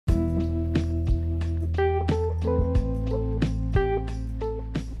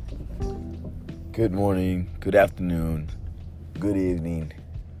Good morning, good afternoon, good evening,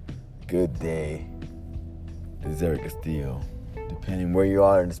 good day. This is Eric Castillo. Depending where you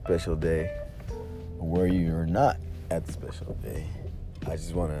are in a special day or where you're not at the special day, I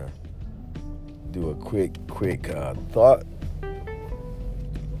just want to do a quick thought.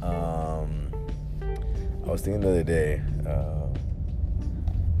 I was thinking the other day,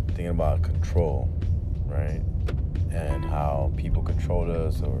 thinking about control, right? And how people control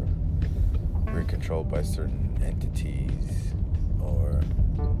us, or we're controlled by certain entities, or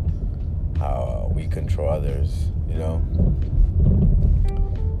how we control others,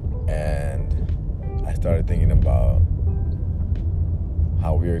 And I started thinking about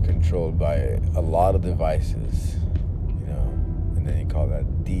how we are controlled by a lot of devices, and then you call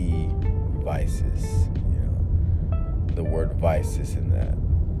that devices, the word vices in that.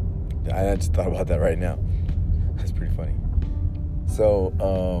 I just thought about that right now. That's pretty funny. So,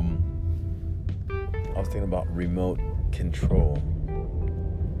 I was thinking about remote control.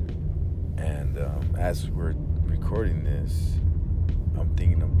 And as we're recording this, I'm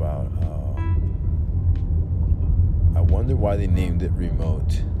thinking about I wonder why they named it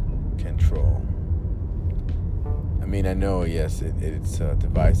remote control. I mean, I know, yes, it's a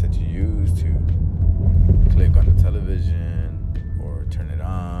device that you use to click on the television or turn it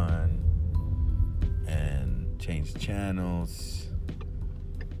on and change channels,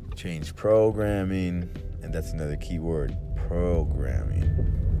 change programming, and that's another key word, programming.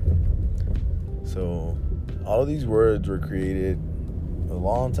 So all of these words were created a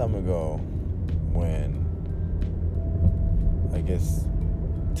long time ago when, I guess,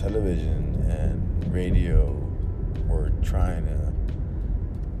 television and radio were trying to,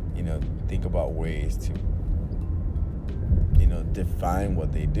 think about ways to, define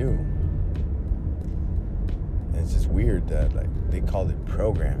what they do. And it's just weird that, they call it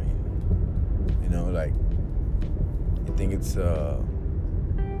programming. You think it's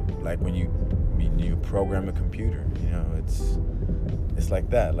like when you program a computer, it's like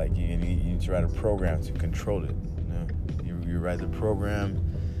that. Like you need to write a program to control it. You write the program,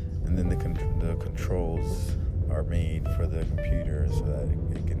 and then the controls are made for the computer so that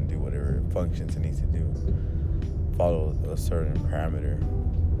it can do whatever functions it needs to do, follow a certain parameter.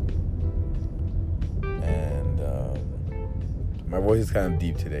 And my voice is kind of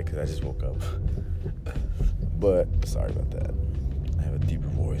deep today because I just woke up. But sorry about that. I have a deeper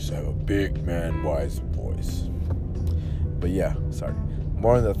voice. I have a big man wise voice. But yeah, sorry.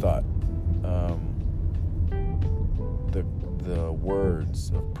 More on the thought. The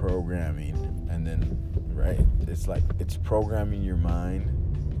words of programming, and then, right? It's like it's programming your mind,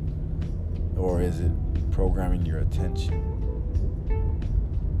 or is it programming your attention?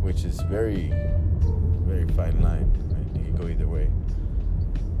 Which is very, very fine line. Right? You can go either way.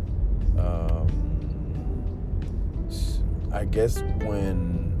 I guess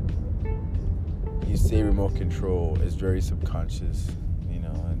when you say remote control, it's very subconscious.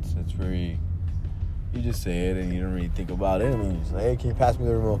 It's very, you just say it and you don't really think about it. I mean, it's like, hey, can you pass me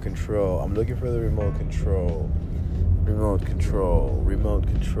the remote control? I'm looking for the remote control,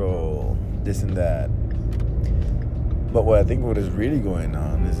 this and that. But what I think what is really going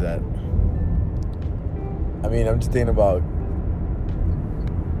on is that, I'm just thinking about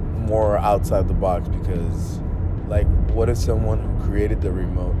more outside the box, because, what if someone who created the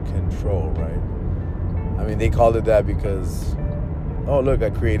remote control, right? They called it that because, oh, look, I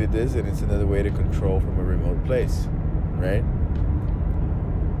created this, and it's another way to control from a remote place, right?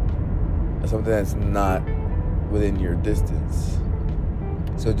 Something that's not within your distance.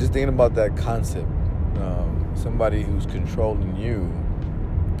 So just thinking about that concept, somebody who's controlling you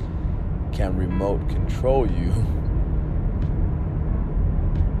can remote control you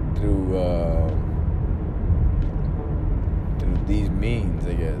through these means,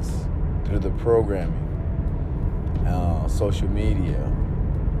 I guess, through the programming, social media,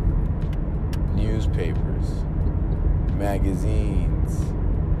 newspapers, magazines,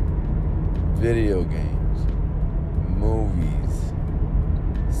 video games, movies,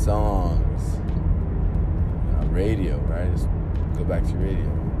 songs, radio, right? Just go back to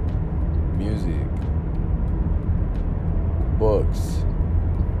radio, music, books.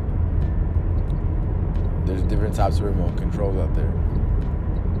 There's different types of remote controls out there,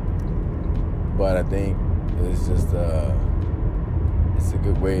 but I think it's just it's a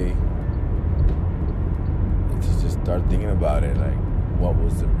good way to just start thinking about it. What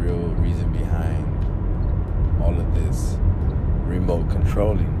was the real reason behind all of this remote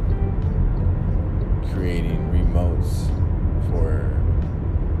controlling, creating remotes for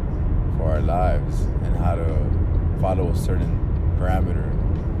our lives, and how to follow a certain parameter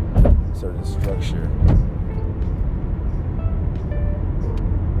certain structure.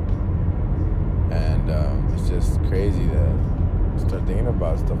 And it's just crazy to start thinking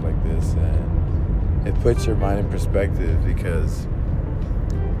about stuff like this, and it puts your mind in perspective, because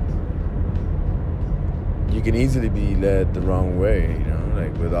you can easily be led the wrong way,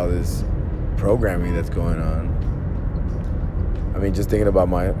 like with all this programming that's going on. I mean, just thinking about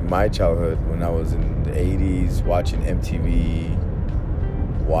my childhood when I was in the 80s, watching MTV,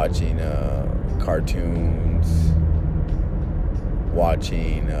 watching cartoons,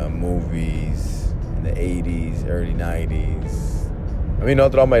 watching movies in the 80s, early 90s. I mean, all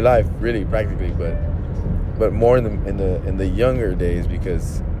throughout my life, really, practically, but more in the younger days,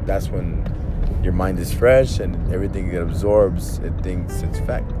 because that's when your mind is fresh and everything it absorbs, it thinks it's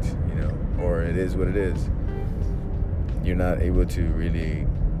fact, or it is what it is. You're not able to really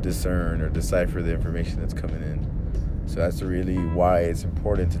discern or decipher the information that's coming in. So that's really why it's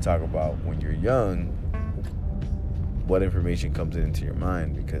important to talk about when you're young what information comes into your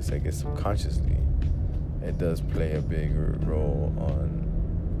mind, because I guess subconsciously it does play a big role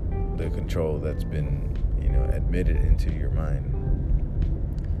on the control that's been, admitted into your mind.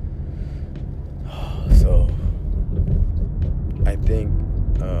 So I think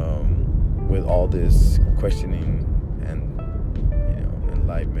with all this questioning and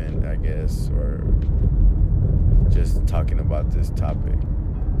enlightenment, I guess, or just talking about this topic,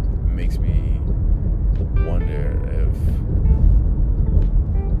 makes me wonder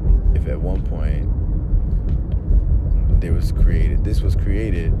if at one point this was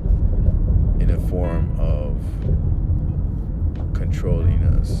created in a form of controlling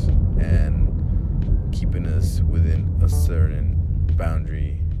us and keeping us within a certain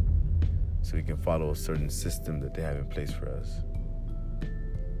boundary, so we can follow a certain system that they have in place for us.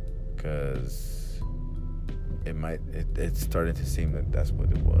 Because it's starting to seem like that's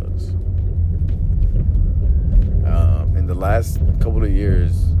what it was. In the last couple of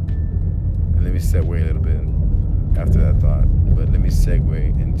years, and let me segue a little bit after that thought, but let me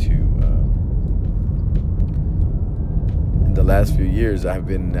segue into in the last few years, I've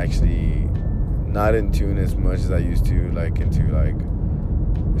been actually not in tune as much as I used to,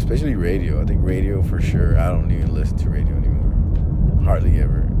 especially radio. I think radio for sure. I don't even listen to radio anymore, hardly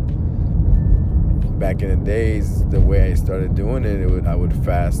ever. Back in the days, the way I started doing it, I would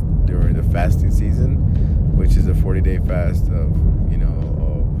fast during the fasting season, which is a 40-day fast of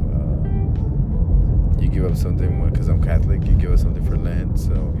you give up something, because I'm Catholic, you give up something for Lent,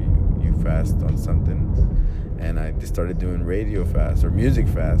 so you fast on something. And I just started doing radio fast or music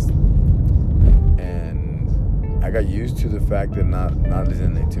fast, and I got used to the fact that not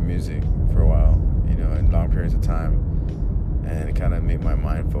listening to music for a while, in long periods of time, and it kind of made my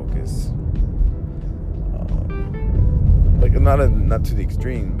mind focus. Not to the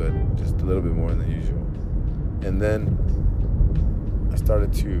extreme, but just a little bit more than usual. And then I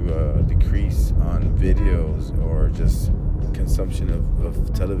started to decrease on videos or just consumption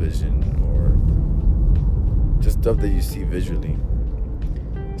of television or just stuff that you see visually.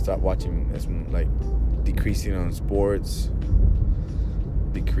 Start watching, decreasing on sports,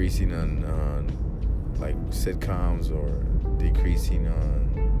 decreasing on sitcoms, or decreasing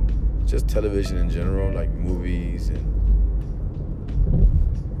on just television in general, like movies and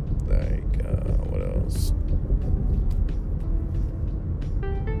what else?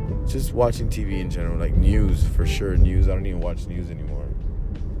 Just watching TV in general, like news, for sure. News, I don't even watch news anymore.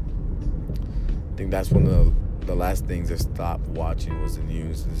 I think that's one of the last things I stopped watching was the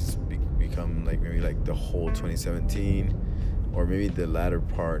news. This has become maybe the whole 2017, or maybe the latter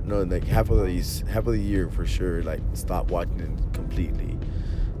part. No, half of the year for sure. Stopped watching it completely.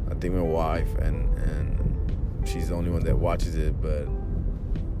 I think my wife and she's the only one that watches it, but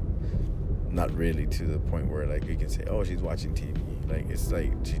not really to the point where we can say, oh, she's watching TV. It's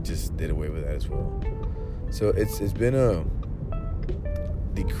she just did away with that as well. So it's been a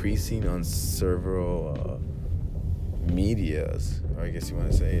decreasing on several medias, or I guess you want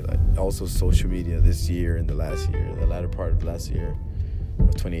to say, also social media this year and the latter part of last year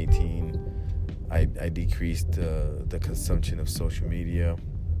of 2018. I decreased the consumption of social media,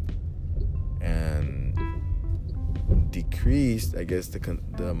 and decreased, I guess,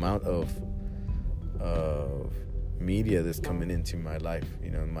 the amount of media that's coming into my life,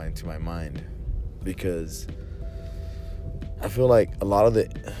 into my mind, because I feel like a lot of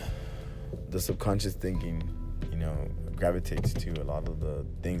the subconscious thinking, gravitates to a lot of the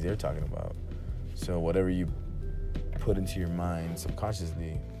things they're talking about. So whatever you put into your mind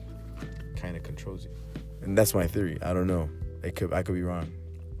subconsciously kind of controls you. And that's my theory. I don't know. I could be wrong.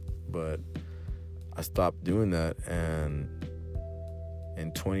 But I stopped doing that, and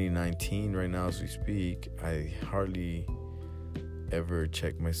in 2019, right now as we speak, I hardly ever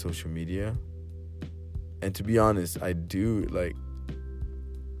check my social media. And to be honest, I do, like,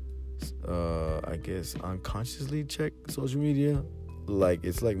 I guess unconsciously check social media. Like,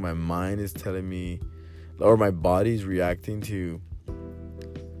 it's like my mind is telling me, or my body's reacting to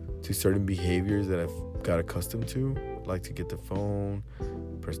certain behaviors that I've got accustomed to, like to get the phone,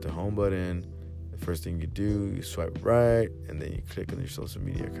 press the home button. The first thing you do, you swipe right, and then you click on your social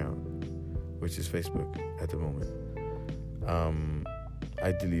media account, which is Facebook at the moment.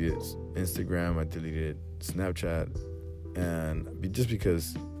 I deleted Instagram, I deleted Snapchat, and just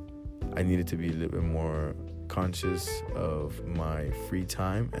because I needed to be a little bit more conscious of my free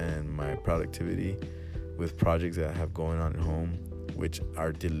time and my productivity with projects that I have going on at home, which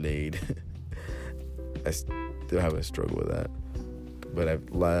are delayed. I still have a struggle with that. But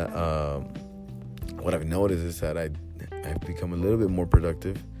what I've noticed is that I've become a little bit more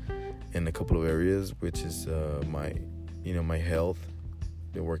productive in a couple of areas, which is my health.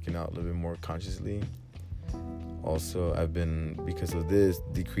 Been working out a little bit more consciously. Also, I've been, because of this,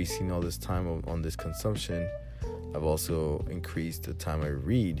 decreasing all this time on this consumption. I've also increased the time I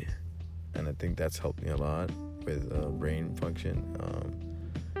read, and I think that's helped me a lot with brain function,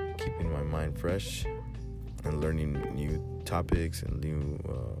 keeping my mind fresh, and learning new topics and new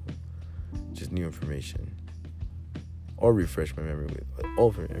information, or refresh my memory with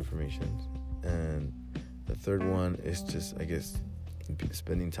older information. And the third one is just, I guess,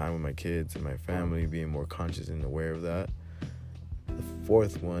 spending time with my kids and my family, being more conscious and aware of that. The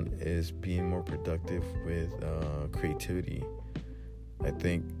fourth one is being more productive with creativity. I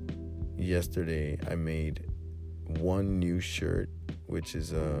think yesterday I made one new shirt, which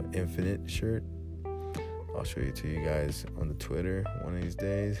is a infinite shirt. I'll show it to you guys on the Twitter one of these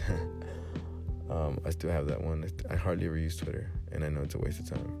days. I still have that one. I hardly ever use Twitter, and I know it's a waste of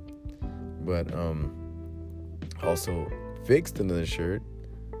time. But also fixed another shirt.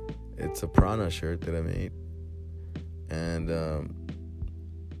 It's a Prana shirt that I made. And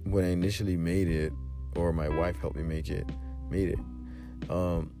when I initially made it, or my wife helped me made it.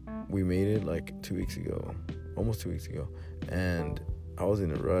 We made it like almost 2 weeks ago. And I was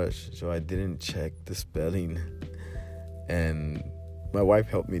in a rush, so I didn't check the spelling. And my wife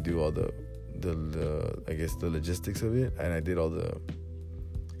helped me do all the I guess the logistics of it, and I did all the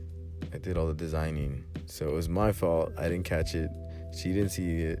designing. So it was my fault. I didn't catch it. She didn't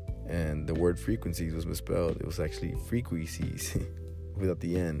see it, and the word frequencies was misspelled. It was actually frequencies without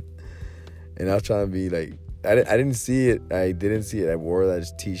the N. And I was trying to be like, I didn't see it. I wore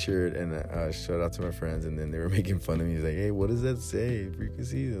that T-shirt, and I showed out to my friends, and then they were making fun of me. He's like, "Hey, what does that say?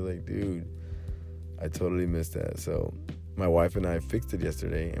 Frequencies?" I was like, "Dude, I totally missed that." So my wife and I fixed it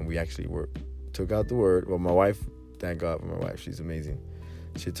yesterday, and we actually took out the word. Well, my wife, thank God for my wife. She's amazing.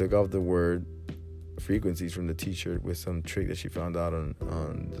 She took off the word frequencies from the T-shirt with some trick that she found out on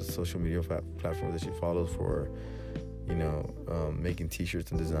the social media platform that she follows for, making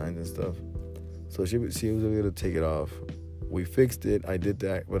T-shirts and designs and stuff. So she was able to take it off. We fixed it. I did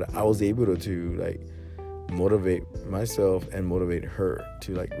that, but I was able to like motivate myself and motivate her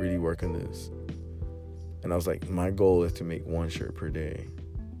to like really work on this. And I was like, my goal is to make one shirt per day.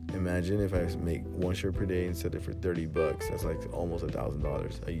 Imagine if I make one shirt per day and sell it for $30. That's like almost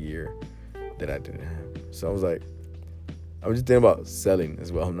 $1,000 a year that I didn't have. So I was like, I'm just thinking about selling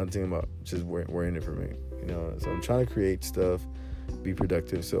as well. I'm not thinking about just wearing it for me, So I'm trying to create stuff, be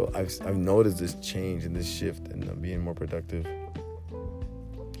productive. So I've noticed this change and this shift and being more productive.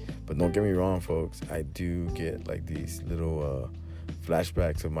 But don't get me wrong, folks. I do get like these little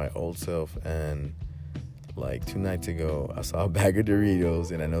flashbacks of my old self. And like 2 nights ago, I saw a bag of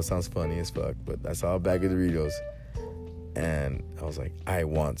Doritos, and I know it sounds funny as fuck, but I saw a bag of Doritos, and I was like, I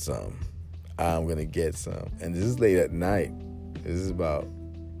want some. I'm gonna get some. And this is late at night. This is about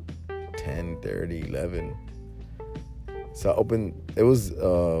 10:30, 11. So I opened. It was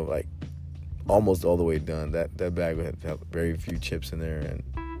like almost all the way done. That bag had very few chips in there,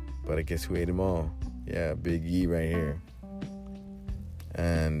 but I guess who ate them all? Yeah, Big E right here.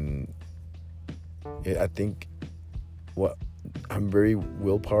 And I think I'm very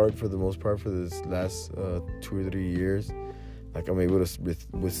willpowered for the most part for this last 2 or 3 years. Like, I'm able to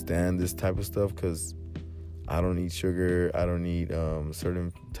withstand this type of stuff because I don't eat sugar. I don't eat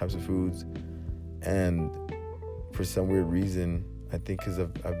certain types of foods. And for some weird reason, I think because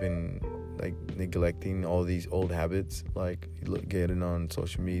I've been like neglecting all these old habits, like getting on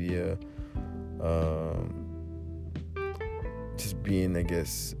social media, just being, I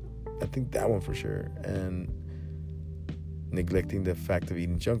think that one for sure, and neglecting the fact of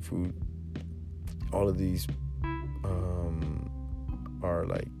eating junk food. All of these are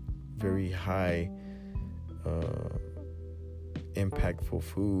like very high impactful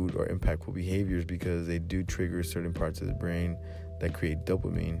food or impactful behaviors, because they do trigger certain parts of the brain that create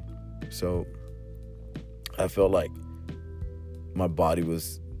dopamine. So I felt like my body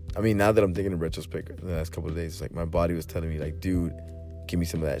was, now that I'm thinking in retrospect the last couple of days, it's like my body was telling me like, dude, give me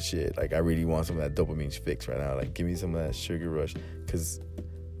some of that shit. Like, I really want some of that dopamine fix right now. Like, give me some of that sugar rush. Because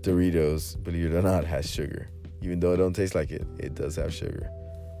Doritos, believe it or not, has sugar. Even though it don't taste like it, it does have sugar.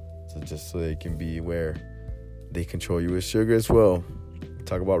 So just so they can be aware, they control you with sugar as well.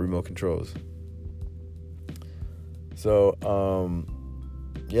 Talk about remote controls. So,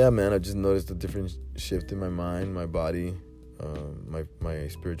 yeah, man, I just noticed a different shift in my mind, my body, my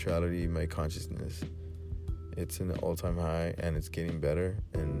spirituality, my consciousness. It's in an all-time high, and it's getting better.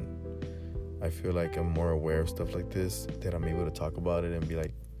 And I feel like I'm more aware of stuff like this, that I'm able to talk about it and be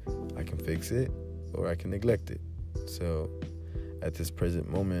like, I can fix it or I can neglect it. So at this present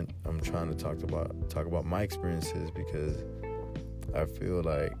moment, I'm trying to talk about my experiences, because I feel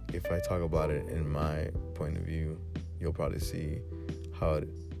like if I talk about it in my point of view, you'll probably see how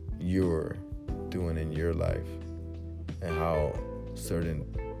you're doing in your life and how certain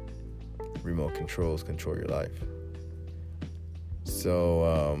remote controls control your life.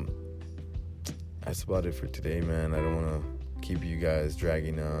 So that's about it for today, man. I don't want to keep you guys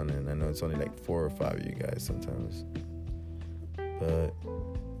dragging on, and I know it's only like 4 or 5 of you guys sometimes, but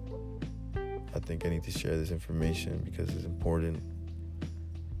I think I need to share this information because it's important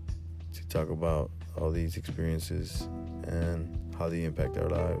to talk about all these experiences and how they impact our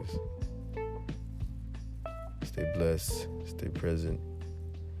lives. Stay blessed, stay present,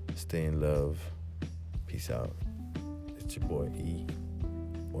 stay in love. Peace out. It's your boy E.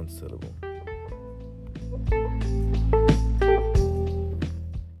 One syllable.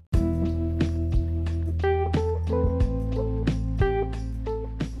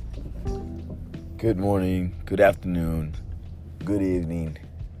 Good morning, good afternoon, good evening,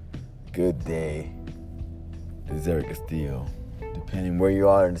 good day. This is Eric Castillo. Depending where you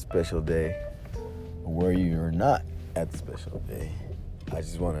are in the special day or where you're not at the special day, I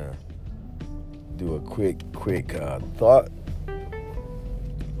just want to do a quick thought.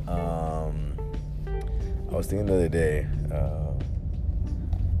 I was thinking the other day,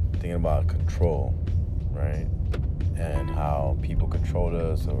 thinking about control, right? And how people control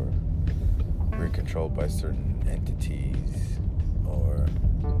us, or we're controlled by certain entities, or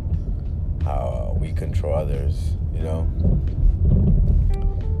how we control others, you know?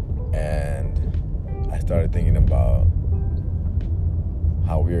 And I started thinking about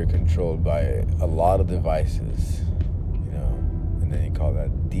how we are controlled by a lot of devices, you know, and then you call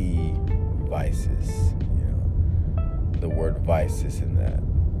that devices, you know, the word vice is in that.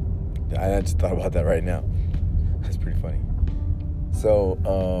 I just thought about that right now. That's pretty funny. So,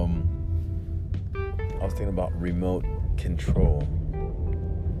 I was thinking about remote control,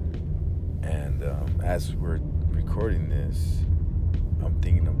 and as we're recording this, I'm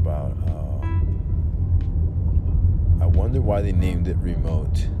thinking about I wonder why they named it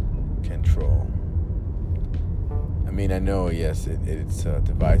remote control. I know, yes, it's a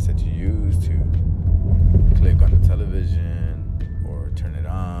device that you use to click on the television or turn it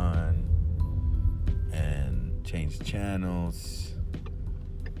on and change channels,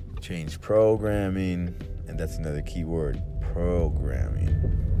 change programming, and that's another key word, programming.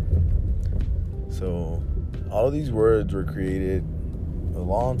 So all of these words were created a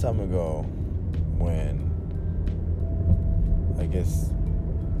long time ago when, I guess,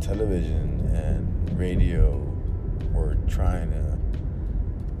 television and radio were trying to,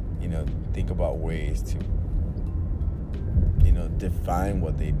 you know, think about ways to, you know, define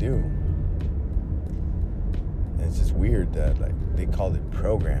what they do. And it's just weird that, like, they call it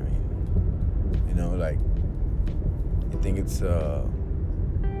programming. You know, like, you think it's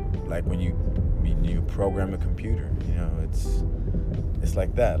like when you program a computer, you know, it's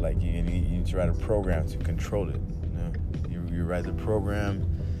like that. Like, you need to write a program to control it. You know, you write the program,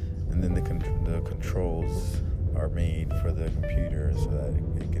 and then the controls are made for the computer so that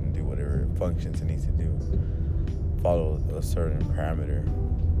it can do whatever functions it needs to do, follow a certain parameter.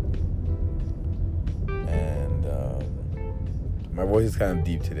 And my voice is kind of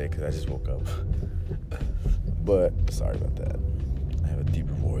deep today because I just woke up. But sorry about that. I have a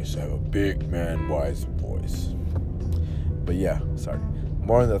deeper voice. I have a big man wise voice. But yeah, sorry.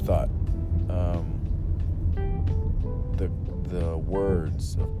 More on the thought. The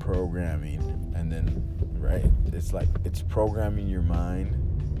words of programming, and then, right, it's like it's programming your mind,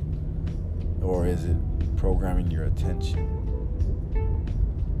 or is it programming your attention,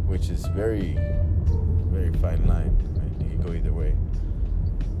 which is very, very fine line, right? You can go either way.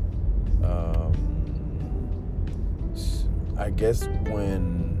 I guess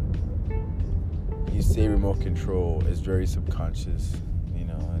when you say remote control, it's very subconscious.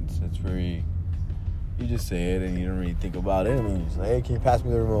 It's very. You just say it and you don't really think about it. I mean, you're like, hey, can you pass me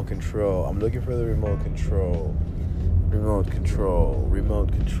the remote control? I'm looking for the remote control. Remote control.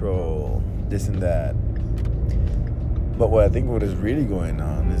 Remote control. This and that. But what I think what is really going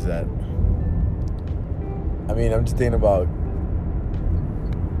on is that, I'm just thinking about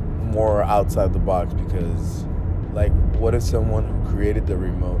more outside the box because, like, what if someone who created the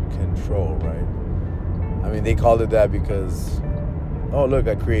remote control, right? They called it that because, oh, look,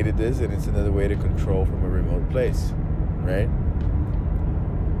 I created this and it's another way to control from a remote place, right?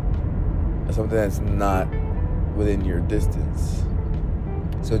 Something that's not within your distance.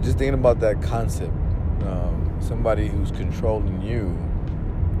 So just thinking about that concept, somebody who's controlling you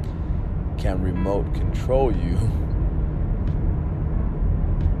can remote control you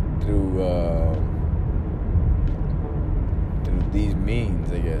through these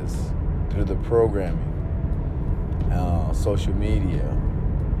means, I guess, through the programming, social media,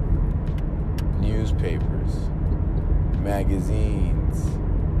 newspapers, magazines,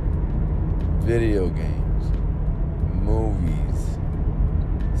 video games, movies,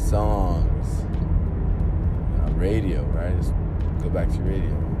 songs, radio, right? Let's go back to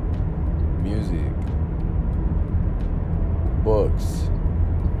radio, music, books.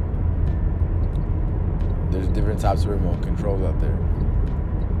 There's different types of remote controls out there.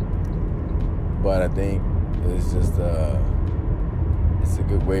 But I think it's just it's a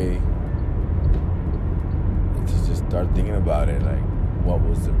good way to just start thinking about it. Like, what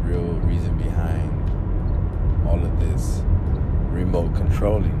was the real reason behind all of this remote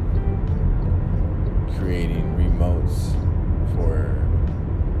controlling? Creating remotes for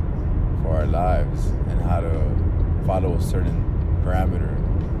our lives and how to follow a certain parameter,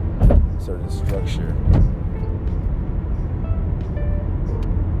 certain structure.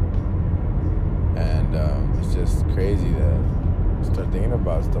 And it's just crazy that you start thinking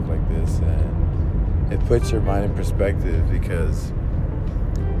about stuff like this, and it puts your mind in perspective because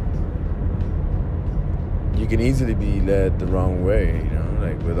you can easily be led the wrong way,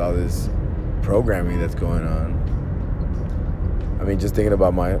 like with all this programming that's going on. Just thinking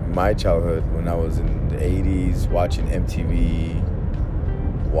about my childhood when I was in the 80s, watching MTV,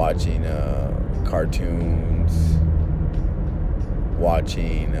 watching cartoons,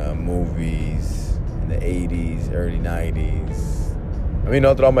 watching movies in the 80s, early 90s.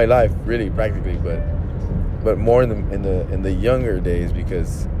 All throughout my life, really, practically, but more in the younger days,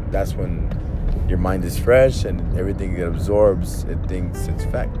 because that's when your mind is fresh and everything it absorbs, it thinks it's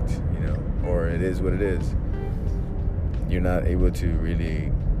fact, or it is what it is. You're not able to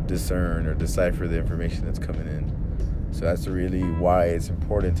really discern or decipher the information that's coming in. So that's really why it's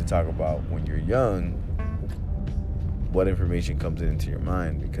important to talk about when you're young what information comes into your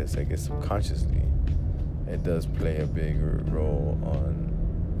mind, because I guess subconsciously it does play a bigger role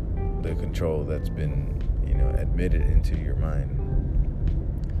on the control that's been, admitted into your mind.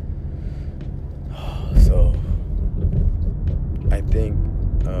 So I think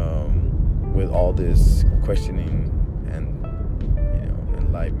with all this questioning and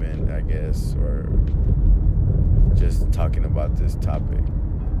enlightenment, I guess, or just talking about this topic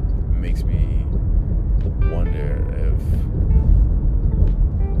makes me wonder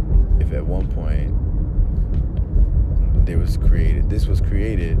if at one point this was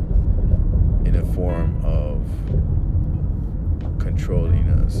created in a form of controlling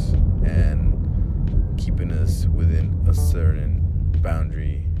us and keeping us within a certain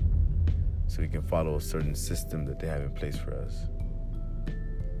boundary so we can follow a certain system that they have in place for us.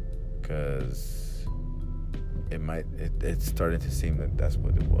 Because it's starting to seem like that's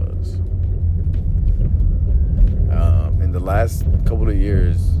what it was. In the last couple of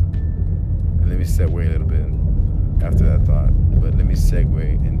years, and let me segue a little bit after that thought, but let me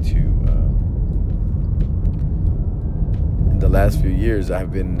segue into in the last few years,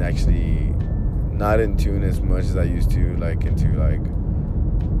 I've been actually not in tune as much as I used to,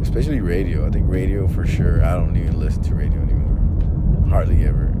 especially radio. I think radio for sure. I don't even listen to radio anymore, hardly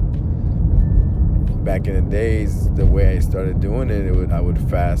ever. Back in the days, the way I started doing it, I would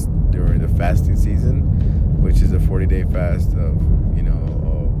fast during the fasting season, which is a 40-day fast of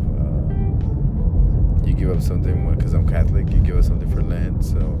you give up something, because I'm Catholic, you give up something for Lent,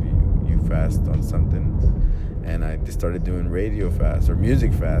 so you fast on something. And I just started doing radio fast or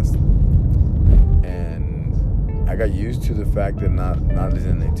music fast. And I got used to the fact that not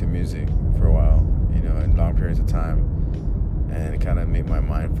listening to music for a while, in long periods of time, and it kind of made my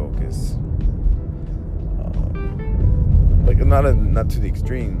mind focus. like not to the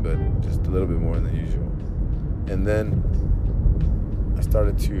extreme, but just a little bit more than usual. And then I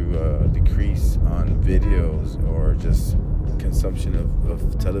started to decrease on videos or just consumption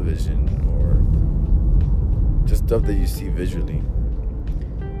of television or just stuff that you see visually.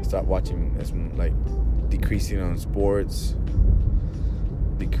 Stop watching, like decreasing on sports,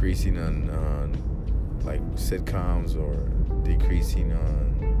 decreasing on like sitcoms, or decreasing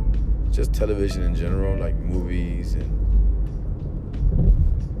on just television in general, like movies and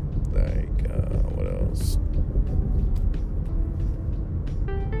like what else?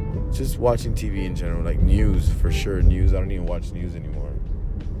 Just watching TV in general, like news for sure. News, I don't even watch news anymore.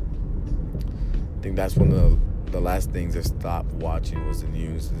 I think that's one of the last things I stopped watching was the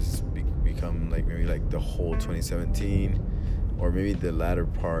news. It's become like maybe like the whole 2017, or maybe the latter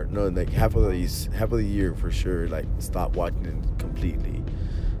part. No, like half of the year for sure. Like stopped watching it completely.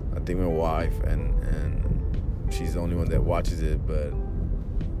 I think my wife and she's the only one that watches it, but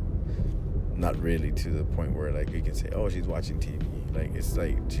not really to the point where like you can say, oh, she's watching TV. Like it's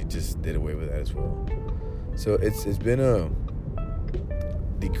like she just did away with that as well. So it's been a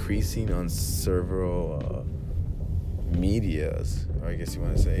decreasing on several medias, or I guess you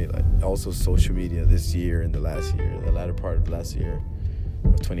want to say, like also social media this year and the latter part of last year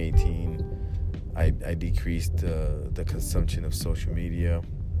of 2018. I decreased the consumption of social media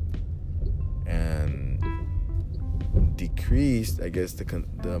and decreased, I guess,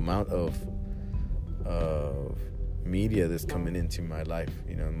 the amount of media that's coming into my life,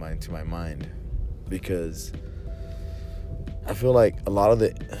 into my mind, because I feel like a lot of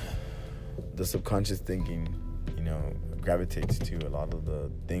the subconscious thinking, gravitates to a lot of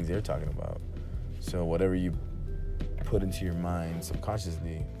the things they're talking about. So whatever you put into your mind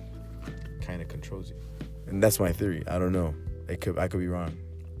subconsciously kind of controls you. And that's my theory. I don't know. I could be wrong.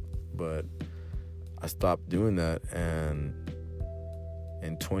 But I stopped doing that, and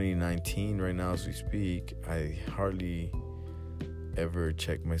in 2019, right now as we speak, I hardly ever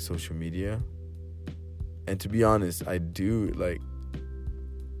check my social media. And to be honest, I do, like,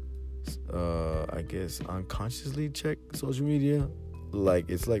 I guess unconsciously check social media. Like,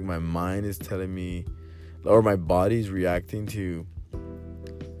 it's like my mind is telling me, or my body's reacting to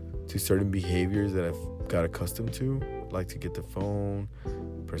certain behaviors that I've got accustomed to, like to get the phone,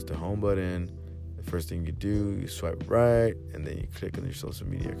 press the home button. The first thing you do, you swipe right, and then you click on your social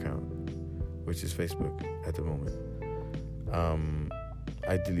media account, which is Facebook at the moment.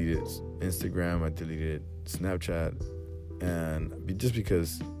 I deleted Instagram, I deleted Snapchat, and just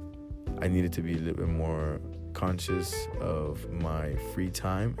because I needed to be a little bit more conscious of my free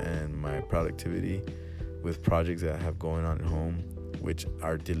time and my productivity with projects that I have going on at home, which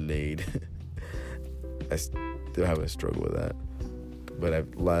are delayed. I still have a struggle with that. But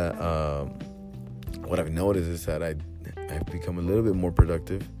what I've noticed is that I've become a little bit more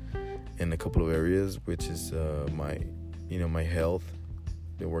productive in a couple of areas, which is my health.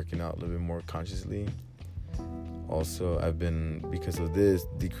 Been working out a little bit more consciously. Also, I've been, because of this,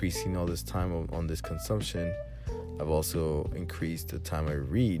 decreasing all this time on this consumption. I've also increased the time I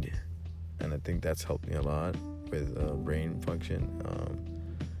read, and I think that's helped me a lot with brain function,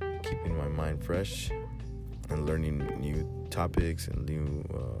 keeping my mind fresh, and learning new topics and new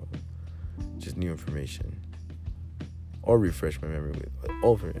information, or refresh my memory with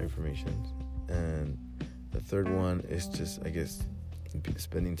older information. And the third one is just, I guess,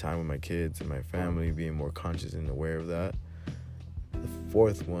 spending time with my kids and my family, being more conscious and aware of that. The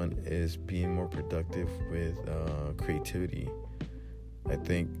fourth one is being more productive with creativity. I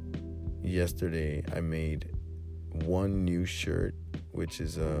think yesterday I made one new shirt, which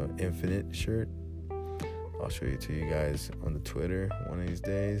is an infinite shirt. I'll show it to you guys on the Twitter one of these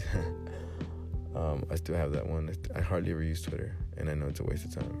days. I still have that one. I hardly ever use Twitter, and I know it's a waste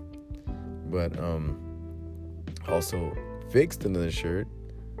of time. But also fixed another shirt.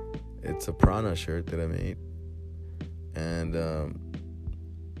 It's a Prana shirt that I made. And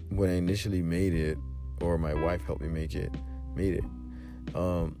when I initially made it, or my wife helped me made it.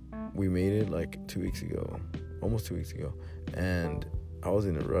 We made it like 2 weeks ago, almost 2 weeks ago. And I was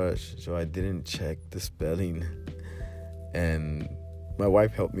in a rush, so I didn't check the spelling. And my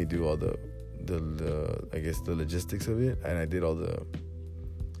wife helped me do all the I guess the logistics of it, and I did all the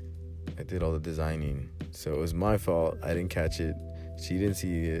designing. So it was my fault. I didn't catch it. She didn't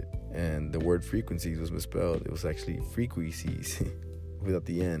see it, and the word frequencies was misspelled. It was actually frequencies without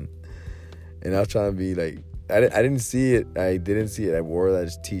the N. And I was trying to be like, I didn't see it. I didn't see it. I wore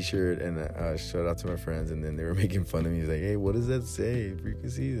that t-shirt, and I showed out to my friends, and then they were making fun of me. He's like, hey, what does that say?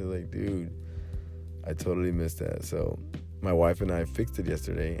 Frequencies? I was like, dude, I totally missed that. So my wife and I fixed it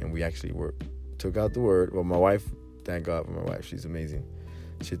yesterday, and we actually took out the word. Well, my wife thank God for my wife. She's amazing.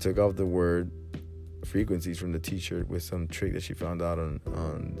 She took off the word frequencies from the t-shirt with some trick that she found out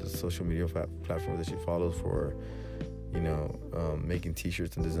on the social media platform that she follows for, making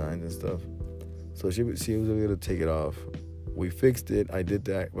t-shirts and designs and stuff. So she was able to take it off. We fixed it. I did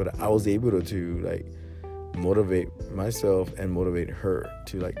that, but I was able to like motivate myself and motivate her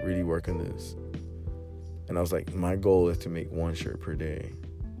to like really work on this. And I was like, my goal is to make one shirt per day.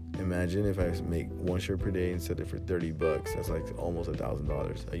 Imagine if I make one shirt per day and sell it for $30. That's like almost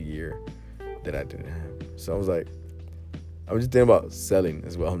 $1,000 a year that I didn't have. So I was like, I'm just thinking about selling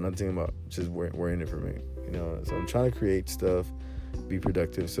as well. I'm not thinking about just wearing it for me, So I'm trying to create stuff, be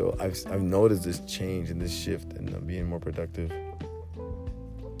productive. So I've noticed this change and this shift and being more productive.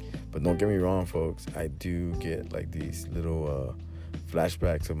 But don't get me wrong, folks. I do get like these little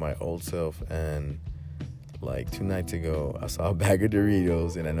flashbacks of my old self. And like 2 nights ago, I saw a bag of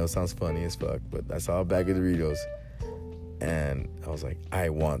Doritos, and I know it sounds funny as fuck, but I saw a bag of Doritos, and I was like, I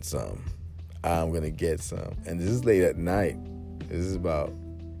want some. I'm gonna get some. And this is late at night. This is about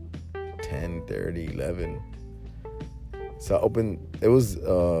 10:30, 11. So I opened. It was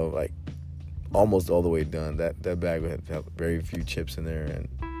like almost all the way done. That bag had very few chips in there,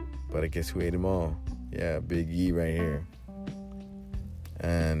 but I guess who ate them all? Yeah, Big E right here.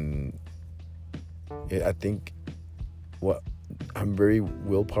 And I think I'm very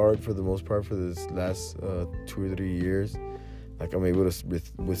willpowered for the most part for this last 2 or 3 years. Like I'm able to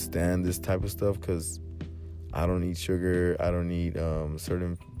withstand this type of stuff because I don't eat sugar. I don't eat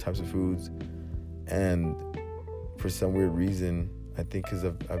certain types of foods. And for some weird reason, I think because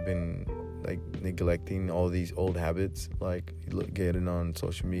I've been like neglecting all these old habits, like getting on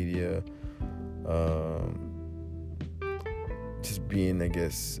social media, just being,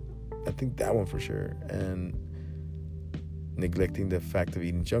 I think that one for sure, and neglecting the fact of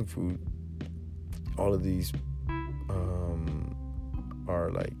eating junk food. All of these are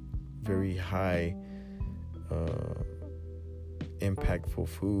like very high impactful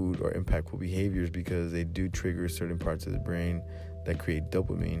food or impactful behaviors because they do trigger certain parts of the brain that create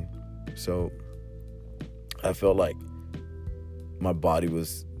dopamine. So I felt like my body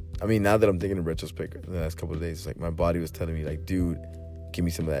was, now that I'm thinking in retrospect the last couple of days, it's like my body was telling me like, dude, give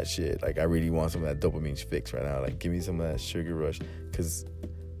me some of that shit. Like I really want some of that dopamine fix right now. Like give me some of that sugar rush, because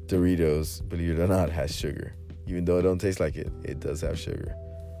Doritos, believe it or not, has sugar. Even though it don't taste like it, it does have sugar.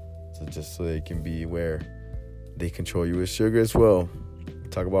 So just so they can be aware, they control you with sugar as well.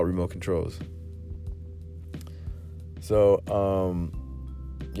 Talk about remote controls. So,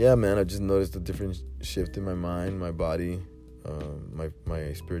 yeah, man, I just noticed a different shift in my mind, my body,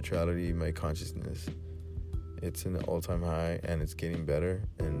 my spirituality, my consciousness. It's in an all-time high, and it's getting better.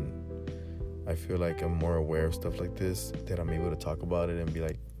 And I feel like I'm more aware of stuff like this, that I'm able to talk about it and be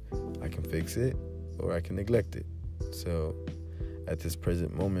like, I can fix it or I can neglect it. So at this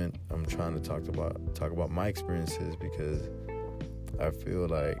present moment, I'm trying to talk about my experiences, because I feel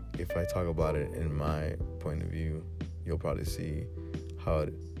like if I talk about it in my point of view, you'll probably see how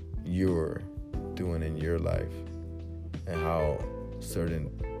you're doing in your life and how certain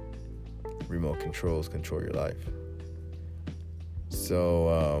remote controls control your life.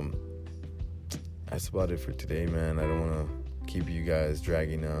 So that's about it for today, man. I don't want to keep you guys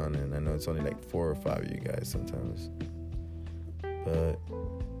dragging on, and I know it's only like 4 or 5 of you guys sometimes, but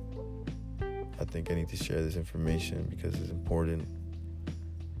I think I need to share this information because it's important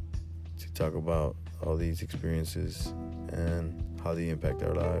to talk about all these experiences and how they impact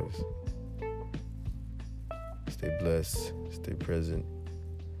our lives. Stay blessed, stay present,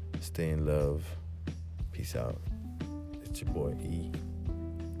 stay in love. Peace out. It's your boy E,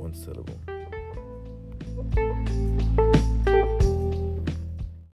 one syllable.